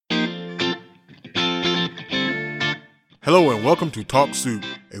Hello and welcome to Talk Soup,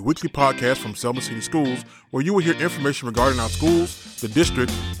 a weekly podcast from Selma City Schools where you will hear information regarding our schools, the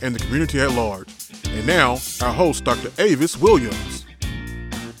district, and the community at large. And now, our host, Dr. Avis Williams.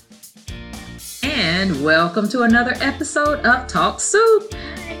 And welcome to another episode of Talk Soup.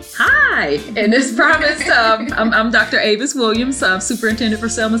 Hi, and as promised, I'm Dr. Avis Williams, Superintendent for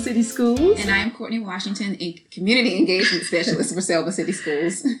Selma City Schools. And I'm Courtney Washington, a Community Engagement Specialist for Selma City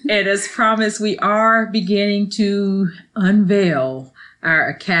Schools. And as promised, we are beginning to unveil our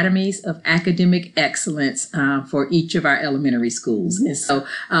Academies of Academic Excellence for each of our elementary schools. And so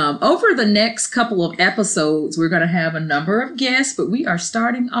over the next couple of episodes, we're going to have a number of guests, but we are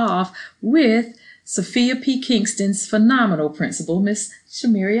starting off with Sophia P. Kingston's phenomenal principal, Miss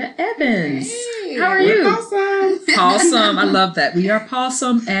Shamiria Evans. Hey, how are you? Awesome. Awesome. I love that. We are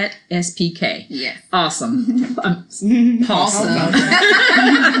Pawsome at SPK. Yeah. Awesome. Pawsome.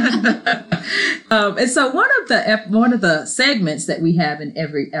 And so one of the segments that we have in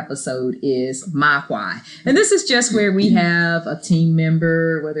every episode is My Why. And this is just where we have a team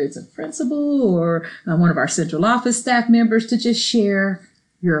member, whether it's a principal or one of our central office staff members, to just share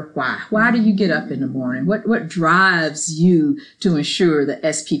your why. Why do you get up in the morning? What drives you to ensure that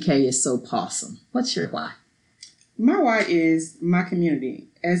SPK is so pawsome? What's your why? My why is my community.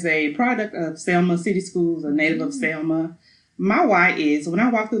 As a product of Selma City Schools, a native of Selma, my why is when I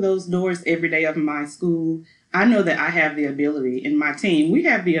walk through those doors every day of my school, I know that I have the ability, and my team, we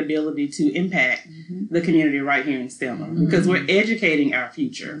have the ability to impact the community right here in Selma because we're educating our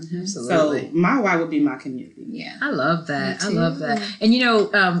future. Absolutely. So my why would be my community. Yeah. I love that. I love that. And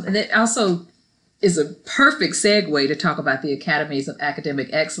that also is a perfect segue to talk about the Academies of Academic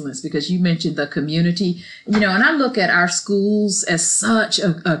Excellence, because you mentioned the community, and I look at our schools as such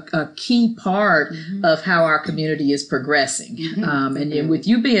a key part of how our community is progressing. And then with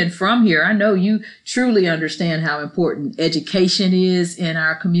you being from here, I know you truly understand how important education is in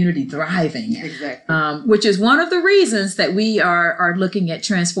our community thriving. Exactly. Which is one of the reasons that we are looking at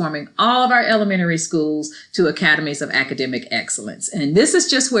transforming all of our elementary schools to Academies of Academic Excellence. And this is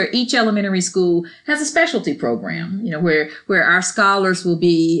just where each elementary school has a specialty program, where our scholars will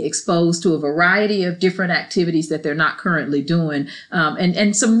be exposed to a variety of different activities that they're not currently doing,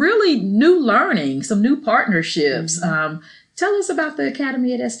 and some really new learning, some new partnerships. Tell us about the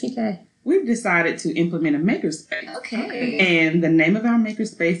Academy at SPK. We've decided to implement a makerspace. Okay. And the name of our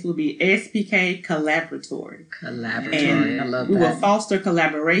makerspace will be SPK Collaboratory. And I love that. We will foster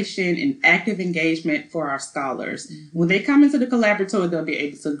collaboration and active engagement for our scholars. When they come into the collaboratory, they'll be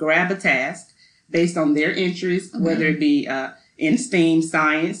able to grab a task based on their interests, whether it be in STEAM,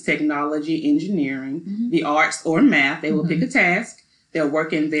 science, technology, engineering, the arts, or math. They will pick a task. They'll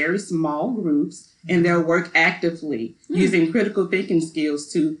work in very small groups, and they'll work actively using critical thinking skills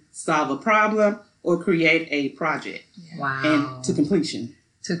to solve a problem or create a project. Wow. And to completion.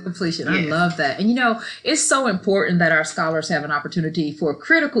 To completion. Yes. I love that. And it's so important that our scholars have an opportunity for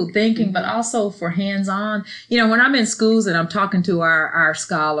critical thinking, but also for hands-on. When I'm in schools and I'm talking to our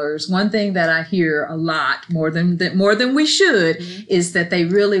scholars, one thing that I hear a lot, more than we should, is that they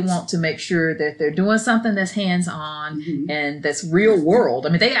really want to make sure that they're doing something that's hands-on and that's real world. I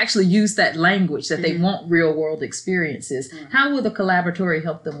mean, they actually use that language, that they want real world experiences. How will the collaboratory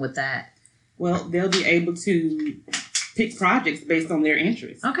help them with that? Well, they'll be able to pick projects based on their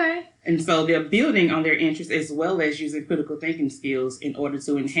interests. Okay. And so they're building on their interests as well as using critical thinking skills in order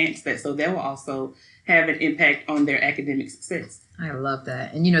to enhance that. So they will also have an impact on their academic success. I love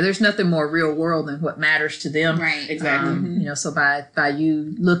that. And, there's nothing more real world than what matters to them. Right. Exactly. So by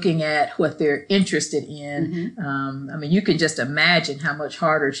you looking at what they're interested in, you can just imagine how much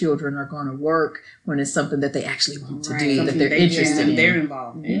harder children are going to work when it's something that they actually want to do, that they're interested in. They're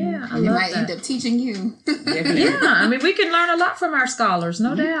involved in. Yeah, I And love they might that. end up teaching you. Yeah, we can learn a lot from our scholars,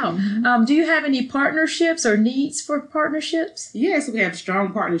 no doubt. Do you have any partnerships or needs for partnerships? Yes, we have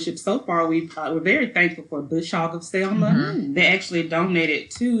strong partnerships. So far, we're very thankful for Bush Hog of Selma. They actually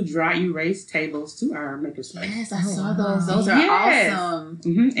donated 2 dry erase tables to our makerspace. Yes, I saw those. Those are awesome.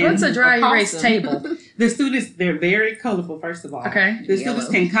 What's a dry erase table? The students, they're very colorful, first of all. Okay. The students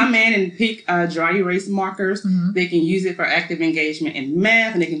can come in and pick dry erase markers. They can use it for active engagement in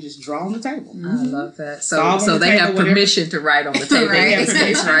math, and they can just draw on the table. I love that. Solve on So the they table, have whatever. permission to write on the table. Right.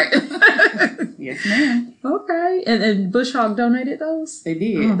 Right? Yes, ma'am. Okay. And Bush Hog donated those? They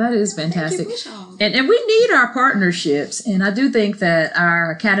did. Oh, that is fantastic. Thank you, Bush Hog. And we need our partnerships. And I do think that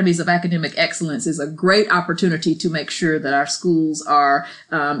our Academies of Academic Excellence is a great opportunity to make sure that our schools are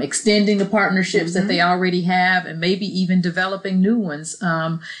extending the partnerships that they already have and maybe even developing new ones.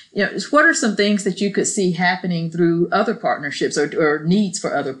 What are some things that you could see happening through other partnerships or needs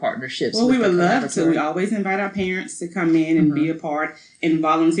for other partnerships? Well, we would love to. We always invite our parents to come in and be a part and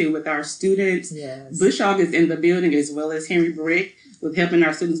volunteer with our students. Yes. Bush Hog is in the building as well as Henry Brick with helping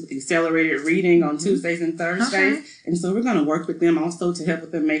our students with accelerated reading on Tuesdays and Thursdays. Okay. And so we're going to work with them also to help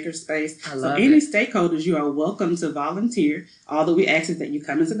with the makerspace. I So love any it. stakeholders, you are welcome to volunteer. All that we ask is that you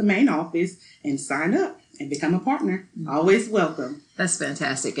come into the main office and sign up and become a partner. Always welcome. That's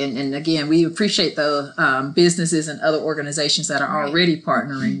fantastic. And again, we appreciate the businesses and other organizations that are already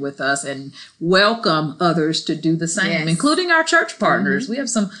partnering with us and welcome others to do the same, Yes. including our church partners. We have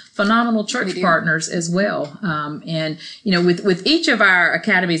some phenomenal church partners as well. And, with each of our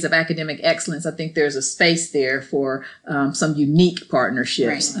Academies of Academic Excellence, I think there's a space there for some unique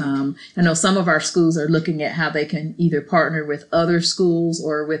partnerships. Right. I know some of our schools are looking at how they can either partner with other schools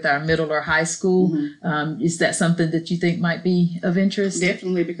or with our middle or high school. Is that something that you think might be of interest?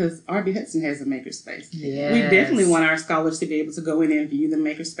 Definitely, because R.B. Hudson has a makerspace. Yes. We definitely want our scholars to be able to go in and view the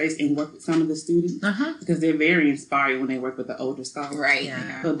makerspace and work with some of the students because they're very inspired when they work with the older scholars. Right.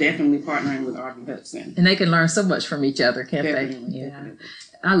 Yeah. So definitely partnering with R.B. Hudson. And they can learn so much from each other, can't Definitely, they? Yeah. definitely.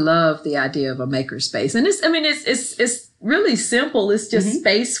 I love the idea of a makerspace. And it's really simple. It's just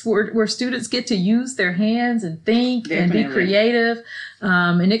space where students get to use their hands and think and be Definitely. creative.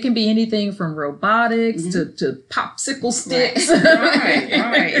 And it can be anything from robotics to popsicle sticks.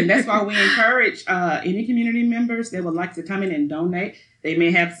 Right. And that's why we encourage any community members that would like to come in and donate. They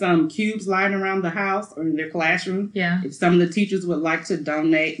may have some cubes lying around the house or in their classroom. Yeah. If some of the teachers would like to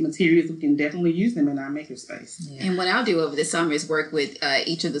donate materials, we can definitely use them in our makerspace. Yeah. And what I'll do over the summer is work with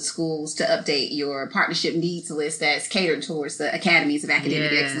each of the schools to update your partnership needs list that's catered towards the Academies of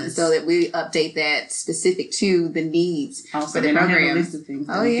Academic Yes. Excellence, so that we update that specific to the needs Also, for the and I have a program. list of things.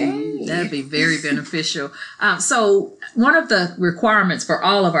 Oh, that we can yeah. use. That'd be very beneficial. So one of the requirements for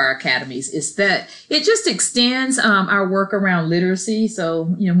all of our academies is that it just extends our work around literacy. So,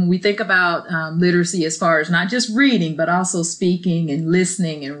 when we think about literacy as far as not just reading, but also speaking and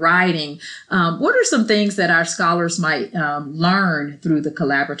listening and writing, what are some things that our scholars might learn through the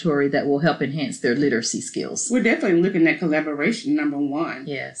collaboratory that will help enhance their literacy skills? We're definitely looking at collaboration, number one.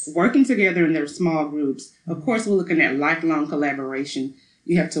 Yes. Working together in their small groups. Of course, we're looking at lifelong collaboration.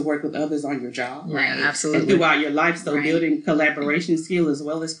 You have to work with others on your job. Yeah, Right. And absolutely. throughout your life, so Right. building collaboration skill as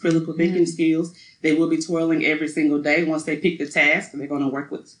well as critical thinking skills. They will be twirling every single day. Once they pick the task, they're going to work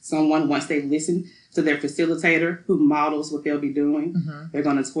with someone. Once they listen to their facilitator who models what they'll be doing, they're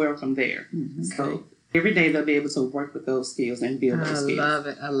going to twirl from there. So every day they'll be able to work with those skills and build those skills.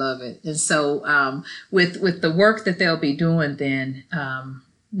 I love it. And so with the work that they'll be doing then,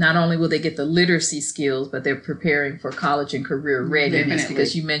 not only will they get the literacy skills, but they're preparing for college and career readiness. Definitely.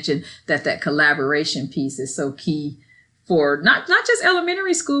 Because you mentioned that collaboration piece is so key for not just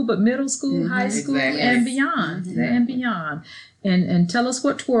elementary school, but middle school, high school, Exactly. and beyond. And beyond. And tell us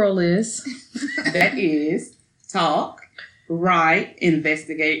what twirl is. That is talk, write,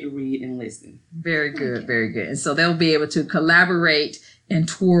 investigate, read, and listen. Very good, very good. And so they'll be able to collaborate and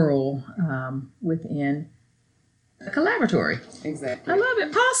twirl within a collaboratory. Exactly. I love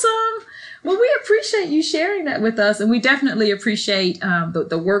it. Possum. Well, we appreciate you sharing that with us, and we definitely appreciate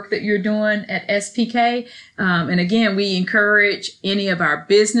the work that you're doing at SPK. And again, we encourage any of our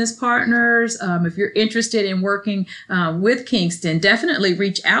business partners, if you're interested in working with Kingston, definitely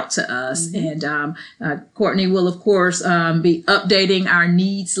reach out to us. And Courtney will, of course, be updating our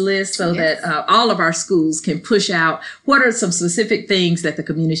needs list so that all of our schools can push out what are some specific things that the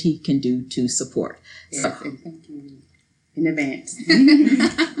community can do to support. Yes, and thank you in advance.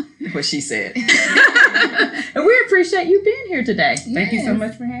 What she said. And we appreciate you being here today. Thank you so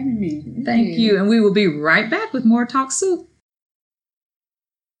much for having me. Thank you. And we will be right back with more Talk Soup.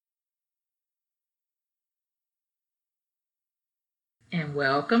 And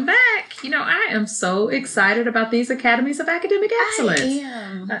welcome back. I am so excited about these Academies of Academic Excellence.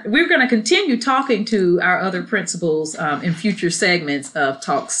 We're going to continue talking to our other principals in future segments of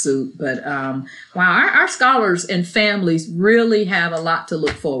Talk Soup. But wow, our scholars and families really have a lot to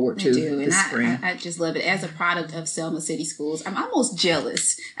look forward to this spring. I just love it. As a product of Selma City Schools, I'm almost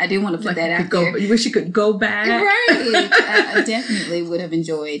jealous. I do want to put that out there. You wish you could go back. Right. I definitely would have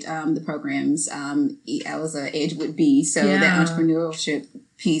enjoyed the programs. I was an Edgewood B, so that entrepreneurship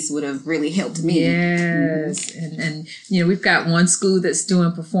piece would have really helped me. Yes. And we've got one school that's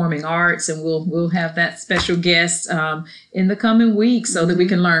doing performing arts, and we'll have that special guest in the coming weeks so that we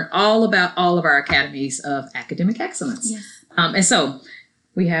can learn all about all of our academies of academic excellence. Yes. And so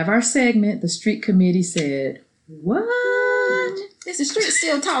we have our segment, The Street Committee Said, What? Is the street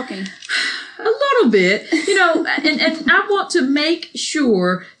still talking? A little bit, and I want to make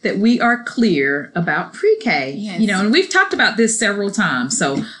sure that we are clear about pre-K, Yes. And we've talked about this several times.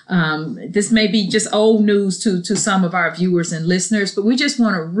 So this may be just old news to some of our viewers and listeners, but we just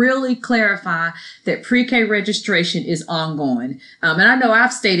want to really clarify that pre-K registration is ongoing. And I know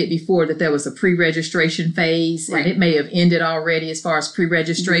I've stated before that there was a pre-registration phase, Right. and it may have ended already as far as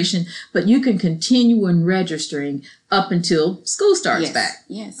pre-registration, but you can continue in registering up until school starts Yes. back.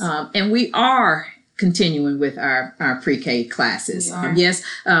 Yes. And we are continuing with our pre-K classes. We are. Yes,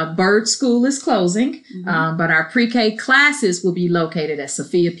 Byrd School is closing, but our pre-K classes will be located at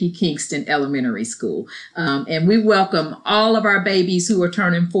Sophia P. Kingston Elementary School. And we welcome all of our babies who are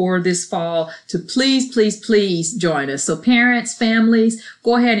turning 4 this fall to please join us. So parents, families,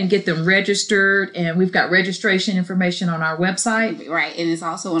 go ahead and get them registered. And we've got registration information on our website. Right. And it's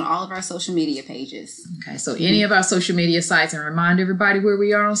also on all of our social media pages. Okay, so any of our social media sites, and remind everybody where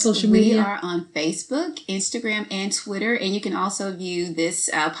we are on social We media. are on Facebook, Instagram, and Twitter. And you can also view this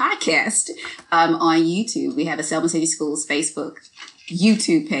podcast on YouTube. We have a Selma City Schools Facebook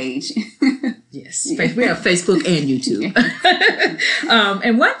YouTube page. Yes, we have Facebook and YouTube.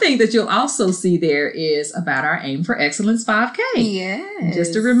 And one thing that you'll also see there is about our Aim for Excellence 5K. Yes.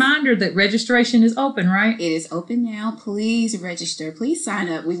 Just a reminder that registration is open, right? It is open now. Please register. Please sign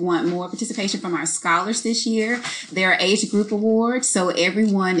up. We want more participation from our scholars this year. There are age group awards, so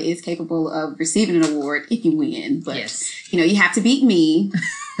everyone is capable of receiving an award if you win. But, Yes. you have to beat me.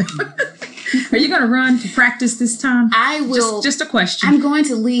 Are you going to run to practice this time? I will. Just a question. I'm going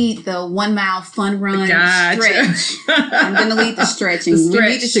to lead the 1 mile fun run Gotcha. stretch. I'm going to lead the stretching. The We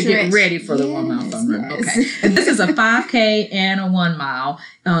need stretch to get ready for the 1 mile fun run. Yes. Okay. And this is a 5K and a 1 mile.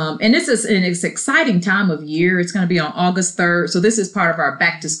 And this is an exciting time of year. It's going to be on August 3rd. So this is part of our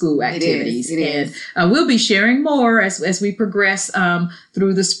back to school activities. It is. And we'll be sharing more as we progress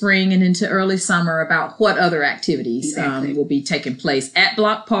through the spring and into early summer about what other activities Exactly. will be taking place at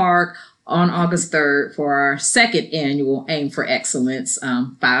Block Park on August 3rd for our second annual Aim for Excellence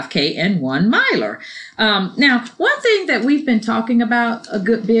 5K and 1 miler. Now, one thing that we've been talking about a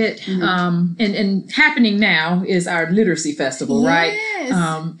good bit and happening now is our literacy festival, right?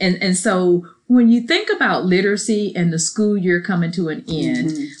 Yes. And so when you think about literacy and the school year coming to an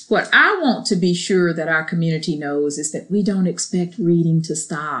end, what I want to be sure that our community knows is that we don't expect reading to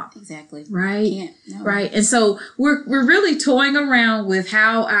stop. Exactly. Right? Can't. No. Right. And so we're really toying around with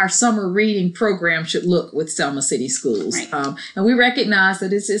how our summer reading program should look with Selma City Schools. Right. And we recognize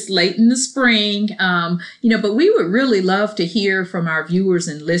that it's late in the spring, but we would really love to hear from our viewers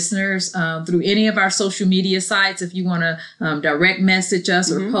and listeners through any of our social media sites. If you want to direct message us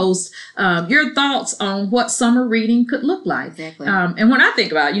or post your thoughts on what summer reading could look like. Exactly. And when I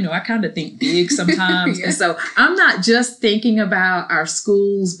think about, I kind of think big sometimes. Yeah. And so I'm not just thinking about our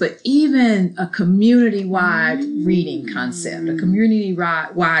schools, but even a community-wide reading concept, a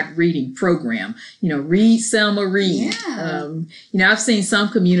community-wide reading program. Read Selma Read. Yeah. I've seen some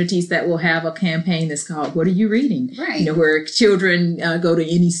communities that will have a campaign that's called "What Are You Reading?" Right. Where children go to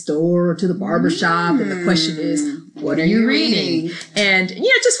any store or to the barber shop, and the question is, "What are you reading?" And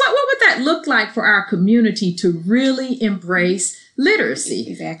just what would that look like for our community to really embrace literacy?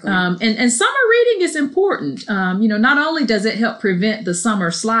 Exactly. And summer reading is important. Not only does it help prevent the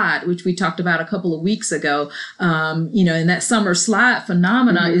summer slide, which we talked about a couple of weeks ago, and that summer slide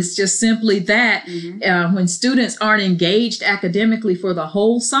phenomena is just simply that when students aren't engaged academically for the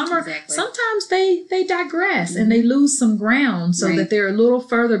whole summer, Exactly. sometimes they digress and they lose some ground so that they're a little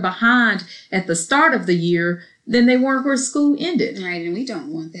further behind at the start of the year than they were where school ended. Right, and we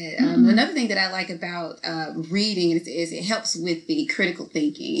don't want that. Another thing that I like about reading is it helps with the critical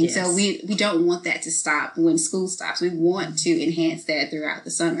thinking. And so we don't want that to stop when school stops. We want to enhance that throughout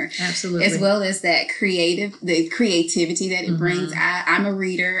the summer. Absolutely. As well as the creativity that it brings. I'm a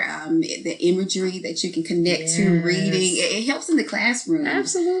reader. The imagery that you can connect to reading, it helps in the classroom.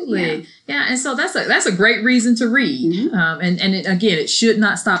 Absolutely. Yeah. And so that's a great reason to read. And again, it should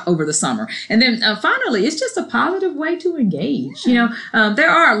not stop over the summer. And then finally, it's just a positive way to engage. You know, there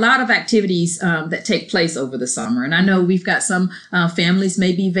are a lot of activities that take place over the summer. And I know we've got some families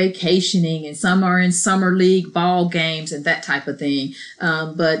may be vacationing and some are in summer league ball games and that type of thing.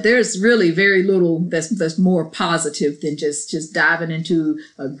 But there's really very little that's more positive than just diving into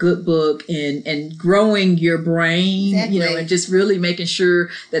a good book and growing your brain, Exactly. you know, and just really making sure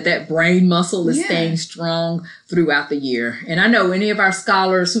that brain muscle is staying strong throughout the year. And I know any of our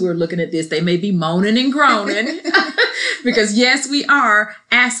scholars who are looking at this, they may be moaning and groaning because yes, we are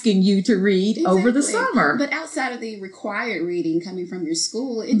asking you to read over the summer. But outside of the required reading coming from your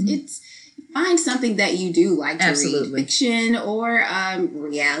school, it's find something that you do like to read, fiction or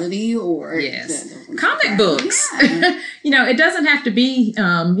reality or comic books. Yeah. You know, it doesn't have to be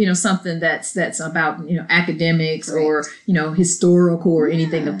you know, something that's about, you know, academics or, you know, historical or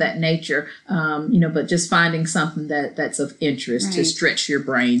anything of that nature. You know, but just finding something that's of interest to stretch your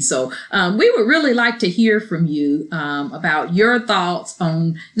brain. So we would really like to hear from you about your thoughts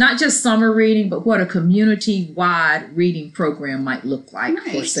on not just summer reading, but what a community-wide reading program might look like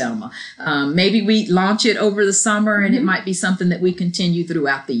for Selma. Maybe we launch it over the summer and it might be something that we continue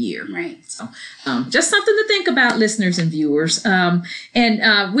throughout the year. Right. So just something to think about, listeners and viewers.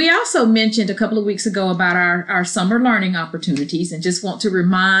 And we also mentioned a couple of weeks ago about our summer learning opportunities, and just want to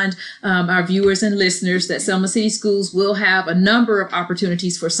remind our viewers and listeners that Selma City Schools will have a number of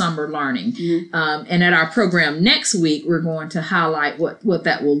opportunities for summer learning. And at our program next week, we're going to highlight what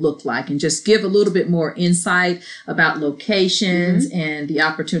that will look like and just give a little bit more insight about locations and the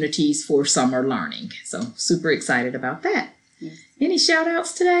opportunities for summer learning. So super excited about that. Any shout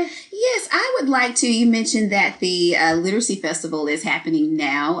outs today? Yes, I would like to. You mentioned that the Literacy Festival is happening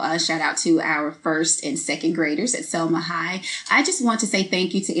now. Shout out to our first and second graders at Selma High. I just want to say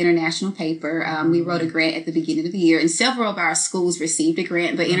thank you to International Paper. We wrote a grant at the beginning of the year, and several of our schools received a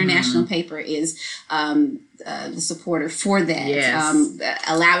grant, but International Paper is the supporter for that,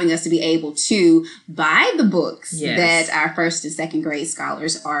 allowing us to be able to buy the books that our first and second grade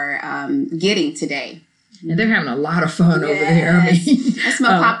scholars are getting today. And they're having a lot of fun over there. I mean, I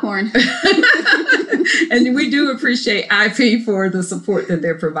smell popcorn. And we do appreciate IP for the support that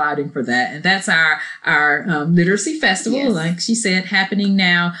they're providing for that. And that's our Literacy Festival, like she said, happening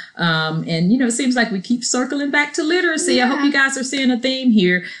now. And, you know, it seems like we keep circling back to literacy. I hope you guys are seeing a theme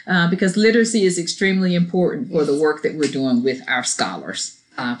here because literacy is extremely important for the work that we're doing with our scholars.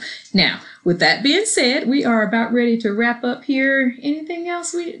 Now, with that being said, we are about ready to wrap up here. Anything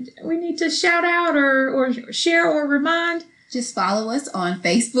else we need to shout out or share or remind? Just follow us on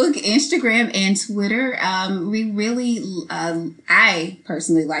Facebook, Instagram, and Twitter. We really, I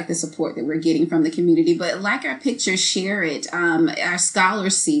personally like the support that we're getting from the community, but like our pictures, share it. Our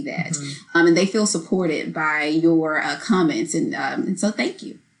scholars see that, and they feel supported by your comments. And so thank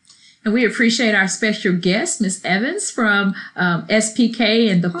you. And we appreciate our special guest, Ms. Evans from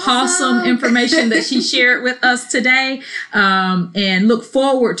SPK, and the awesome information that she shared with us today. And look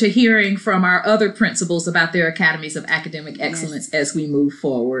forward to hearing from our other principals about their academies of academic excellence as we move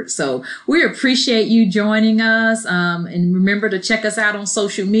forward. So we appreciate you joining us. And remember to check us out on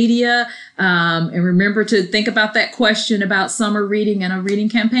social media. And remember to think about that question about summer reading and a reading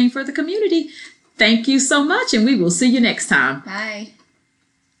campaign for the community. Thank you so much, and we will see you next time. Bye.